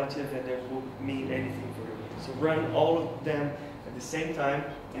be relative and they won't mean anything for you. So run all of them at the same time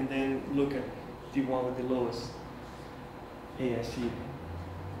and then look at the one with the lowest ASC.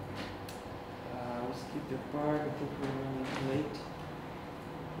 Let's skip the part, I think we're running late.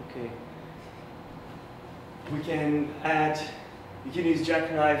 Okay. We can use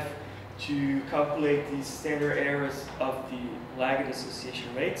jackknife to calculate the standard errors of the lagged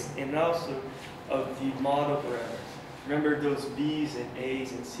association rates and also of the model parameters. Remember those B's and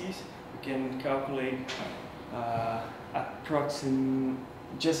A's and C's? We can calculate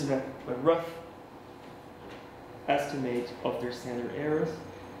just a rough estimate of their standard errors.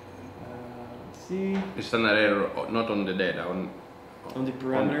 Let's see. The standard error not on the data, on The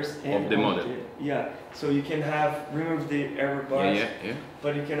parameters of the model. Yeah, so you can remove the error bars, Yeah.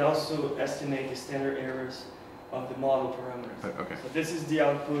 but you can also estimate the standard errors of the model parameters. Okay. So this is the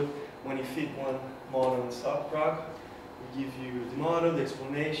output when you fit one model in SockProc. We give you the model, the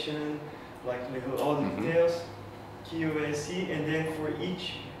explanation, likelihood, all the details, QAC, and then for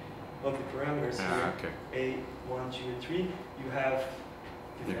each of the parameters here, Okay. A, 1, 2, and 3, you have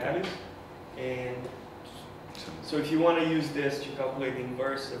the Okay. values. And so if you want to use this to calculate the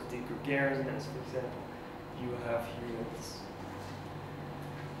inverse of the gregarious, for example, you have here this.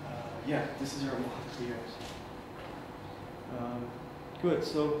 This is our model here. Good.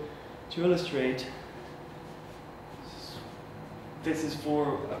 So to illustrate, this is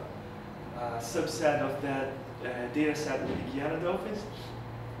for a subset of that data set with the Guyana dolphins.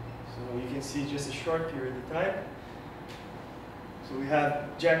 So you can see just a short period of time. So we have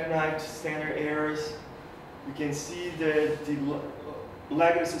jackknifed standard errors. We can see that the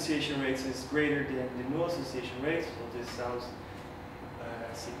lag association rates is greater than the null association rates, so this sounds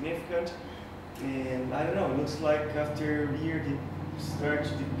significant. And I don't know, it looks like after a year they start to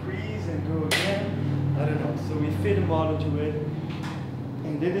decrease and go again. I don't know. So we fit a model to it.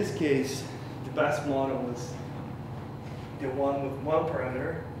 And in this case, the best model was the one with one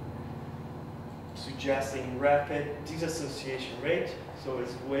parameter, suggesting rapid disassociation rate, so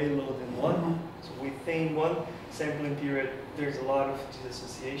it's way lower than 1. So within one sampling period, there's a lot of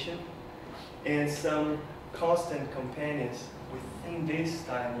disassociation, and some constant companions within this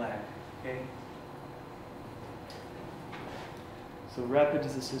time lag. Okay. So rapid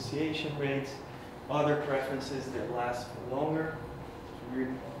disassociation rates, other preferences that last for longer. So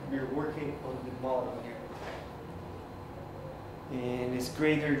we're working on the model here, and it's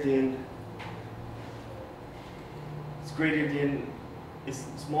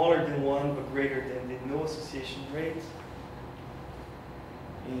smaller than 1, but greater than the no association rate.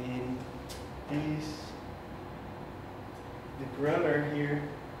 And the parameter here,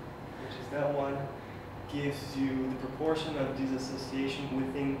 which is that one, gives you the proportion of disassociation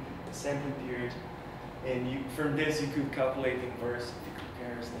within the sampling period. And from this, you could calculate the inverse of the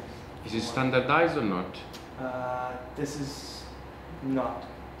comparison. Is it standardized or not? This is not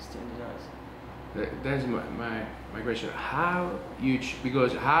standardized. That's my question. How huge?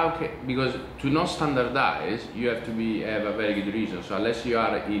 Because to not standardize, you have to have a very good reason. So unless you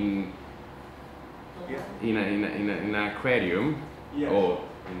are in an aquarium or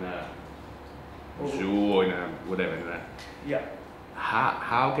in a zoo or in a whatever.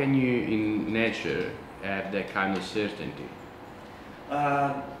 How can you in nature have that kind of certainty?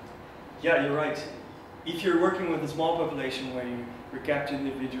 Yeah, you're right. If you're working with a small population where you recapture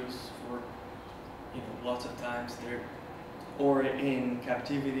individuals for lots of times there, or in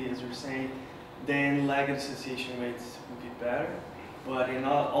captivity, as you're saying, then lag association rates would be better. But in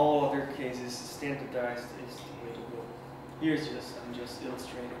all other cases, standardized is the way to go. I'm just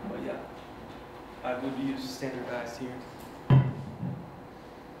illustrating, but yeah, I would use standardized here.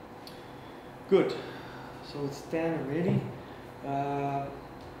 Good. So it's 10 already. I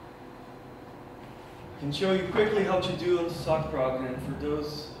can show you quickly how to do SockProc, and for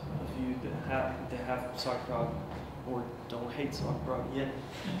those of you that have SockProc or don't hate SockProc yet,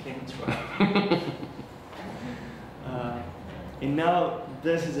 you can try. And now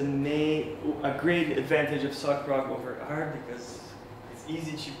this is a great advantage of SockProc over R, because it's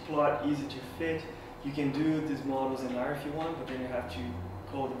easy to plot, easy to fit. You can do these models in R if you want, but then you have to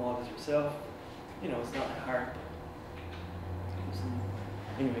code the models yourself. It's not hard.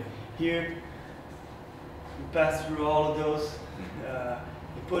 Anyway, here we pass through all of those.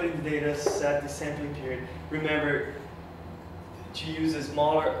 You put in the data, set the sampling period. Remember to use the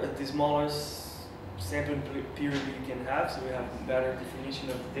smallest sampling period you can have, so we have a better definition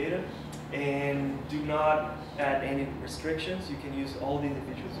of the data. And do not add any restrictions. You can use all the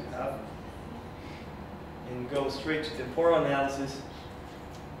individuals you have. And go straight to temporal analysis.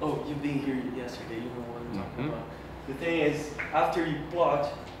 Oh, you've been here yesterday, you know what I'm talking about. The thing is, after you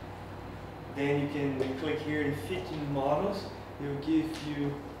plot, then you can click here and fit in models. It will give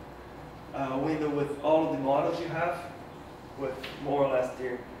you a window with all of the models you have, with more or less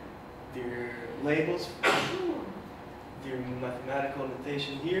their labels, their mathematical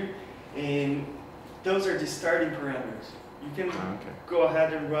notation here, and those are the starting parameters. You can go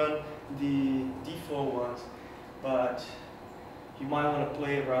ahead and run the default ones, but you might want to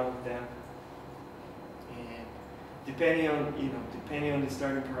play around with them. And depending on the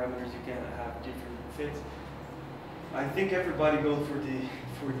starting parameters, you can have different fits. I think everybody goes for the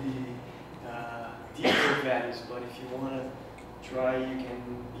default values, but if you want to try, you can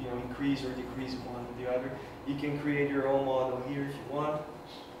increase or decrease one or the other. You can create your own model here if you want.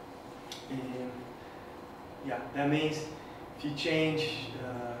 And yeah, that means if you change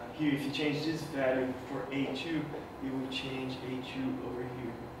here, if you change this value for A2, it will change A2 over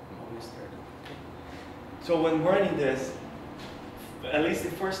here on this third. So when running this, at least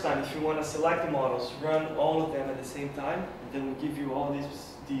the first time, if you want to select the models, run all of them at the same time, and then we'll give you all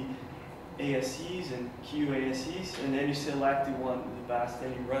the ASCs and QASCs, and then you select the one with the best,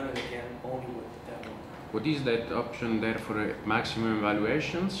 and you run it again only with that one. What is that option there for maximum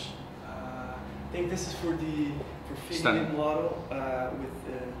evaluations? I think this is for fitting the model with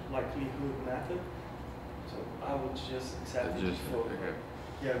the likelihood method. So I would just accept it. Okay.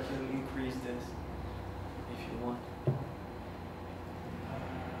 Yeah, you can increase this if you want.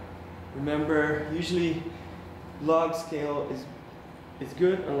 Remember, usually log scale is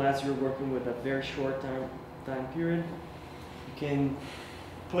good unless you're working with a very short time period. You can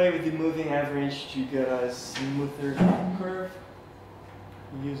play with the moving average to get a smoother curve.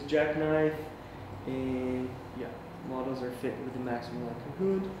 You use jackknife, and yeah, models are fit with the maximum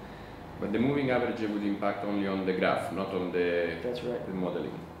likelihood. But the moving average would impact only on the graph, not on the, That's right. the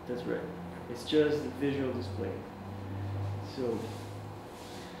modeling. That's right. It's just the visual display. So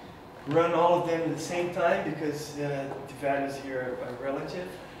run all of them at the same time because the values here are relative.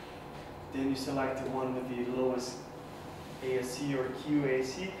 Then you select the one with the lowest ASC or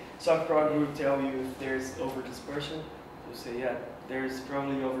QAC. Softprog will tell you if there's over dispersion. You'll say, yeah, there's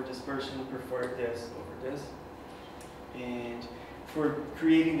probably over dispersion, prefer this over this. And for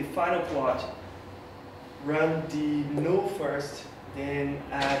creating the final plot, run the null first, then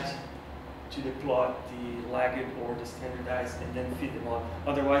add to the plot the lagged or the standardized, and then fit the model.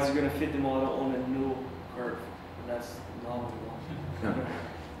 Otherwise, you're going to fit the model on a null curve, and that's not what we want.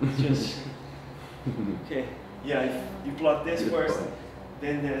 It's just okay. Yeah, if you plot this first,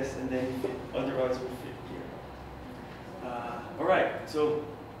 then this, and then you fit. Otherwise, we'll fit here. All right, so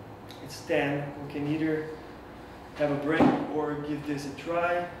it's 10. We can either have a break or give this a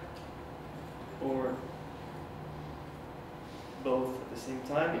try, or both at the same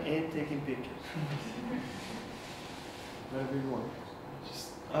time and taking pictures. Whatever you want.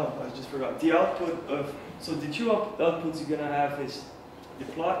 I just forgot. The output of, so the two outputs you're gonna have is the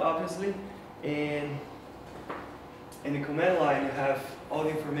plot, obviously, and in the command line you have all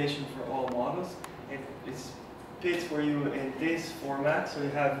the information for all models, and it's fits for you in this format. So you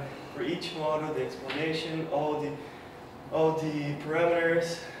have for each model the explanation, all the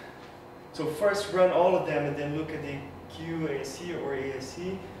parameters. So first run all of them and then look at the QAC or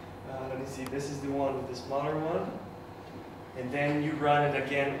ASC. Let me see, this is the one with the smaller one. And then you run it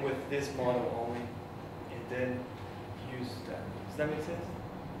again with this model only. And then use that. Does that make sense?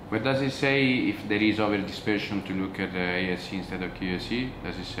 But does it say if there is over dispersion to look at the ASC instead of QAC?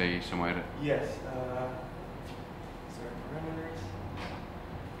 Does it say somewhere? Yes. Sorry, parameters.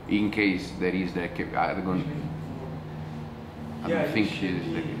 In case there is the I don't think it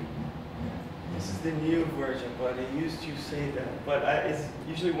is. This is the new version, but it used to say that. But it's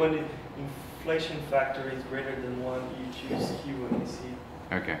usually when the inflation factor is greater than 1, you choose QAC.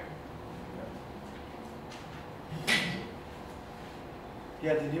 Okay.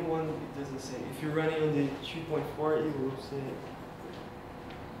 Yeah, the new one, it doesn't say. If you're running on the 2.4, it will say.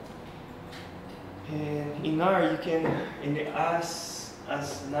 And in R, you can, in the as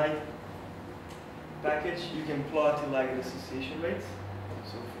night package, you can plot the lagged association rates.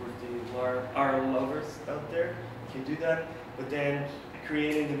 So for the R lovers out there, you can do that. But then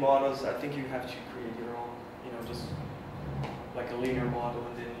creating the models, I think you have to create your own, just like a linear model,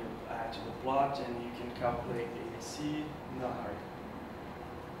 and then you add to the plot, and you can calculate the ASC, not hard.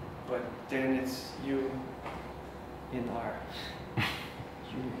 But then it's you in R.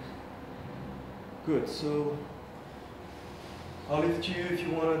 Good, so I'll leave it to you if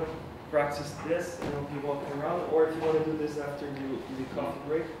you want to practice this and I'll be walking around, or if you want to do this after the coffee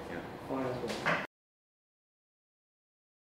break, fine as well.